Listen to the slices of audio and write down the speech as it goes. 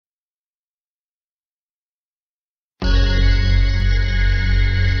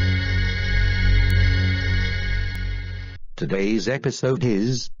Today's episode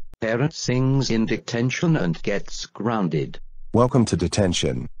is Parent Sings in Detention and Gets Grounded. Welcome to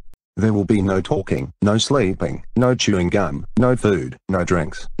Detention. There will be no talking, no sleeping, no chewing gum, no food, no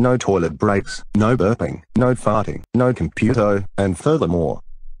drinks, no toilet breaks, no burping, no farting, no computer, and furthermore,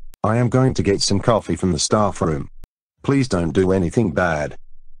 I am going to get some coffee from the staff room. Please don't do anything bad.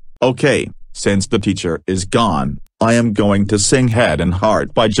 Okay, since the teacher is gone, I am going to sing Head and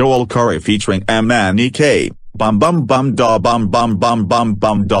Heart by Joel Corey featuring M.A.N.E.K. Bum bum bum da bum bum bum bum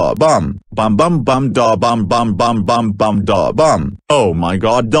bum da bum. Bum bum bum da bum bum bum bum bum da bum. Oh my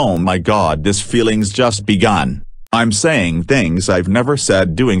god, this feeling's just begun. I'm saying things I've never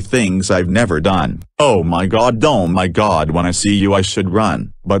said, doing things I've never done. Oh my god, when I see you I should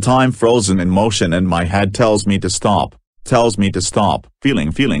run. But I'm frozen in motion and my head tells me to stop.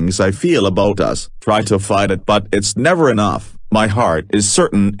 Feelings I feel about us. Try to fight it but it's never enough. My heart is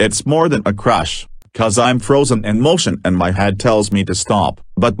certain it's more than a crush. 'Cause I'm frozen in motion and my head tells me to stop.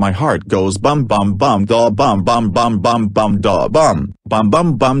 But my heart goes bum bum bum da bum bum bum bum bum da bum. Bum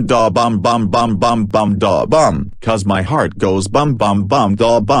bum bum da bum bum bum bum bum da bum. 'Cause my heart goes bum bum bum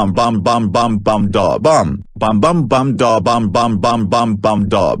da bum bum bum bum bum da bum. Bum bum bum da bum bum bum bum bum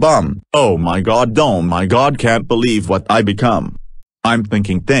da bum. Oh my god, can't believe what I become. I'm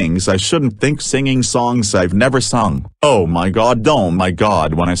thinking things I shouldn't think, singing songs I've never sung. Oh my god,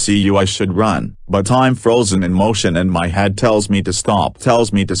 when I see you I should run. But I'm frozen in motion and my head tells me to stop.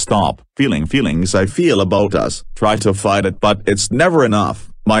 Feelings I feel about us. Try to fight it but it's never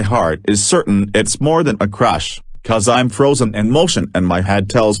enough. My heart is certain it's more than a crush. 'Cause I'm frozen in motion and my head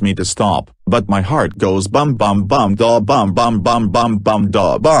tells me to stop. But my heart goes bum bum bum da bum bum bum bum bum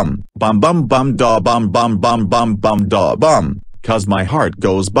da bum. Bum bum bum da bum bum bum bum bum da bum. 'Cause my heart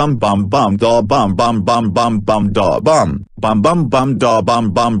goes bum bum bum da bum bum bum bum bum da bum. Bum bum bum da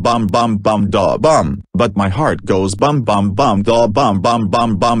bum bum bum bum bum da bum. But my heart goes bum bum bum da bum bum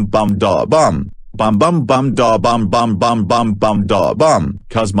bum bum bum da bum. Bum bum bum da bum bum bum bum bum da bum.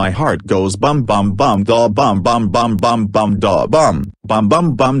 'Cause my heart goes bum bum bum da bum bum bum bum bum da bum. Bum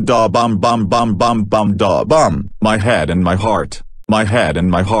bum bum da bum bum bum bum bum da bum. My head and my heart. My head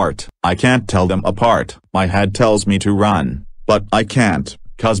and my heart. I can't tell them apart. My head tells me to run. But I can't,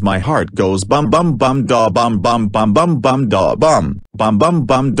 'cause my heart goes bum bum bum da bum bum bum bum bum da bum. Bum bum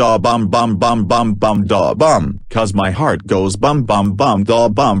bum da bum bum bum bum bum da bum. 'Cause my heart goes bum bum bum da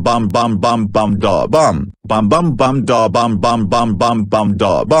bum bum bum bum bum da bum. Bum bum bum da bum bum bum bum bum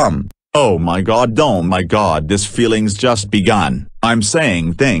da bum. Oh my god, this feeling's just begun. I'm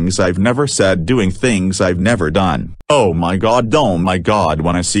saying things I've never said, doing things I've never done. Oh my god,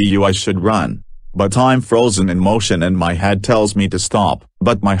 when I see you I should run. But I'm frozen in motion and my head tells me to stop.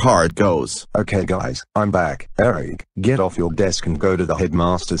 But my heart goes. Okay guys, I'm back. Eric, get off your desk and go to the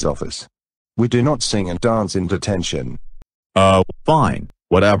headmaster's office. We do not sing and dance in detention. Fine,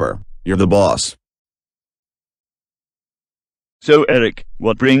 whatever, you're the boss. So Eric,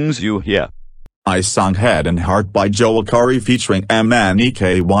 what brings you here? I sung Head and Heart by Joel Corey featuring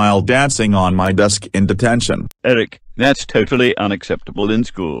M.A.N.E.K. while dancing on my desk in detention. Eric, that's totally unacceptable in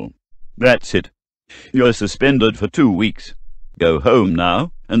school. That's it. You're suspended for 2 weeks. Go home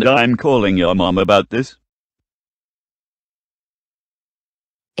now, and I'm calling your mom about this.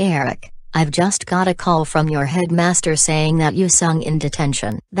 Eric, I've just got a call from your headmaster saying that you sung in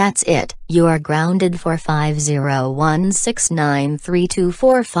detention. That's it. You are grounded for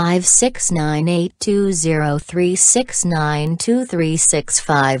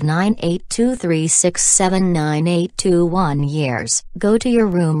years. Go to your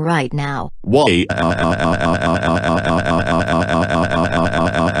room right now. Why?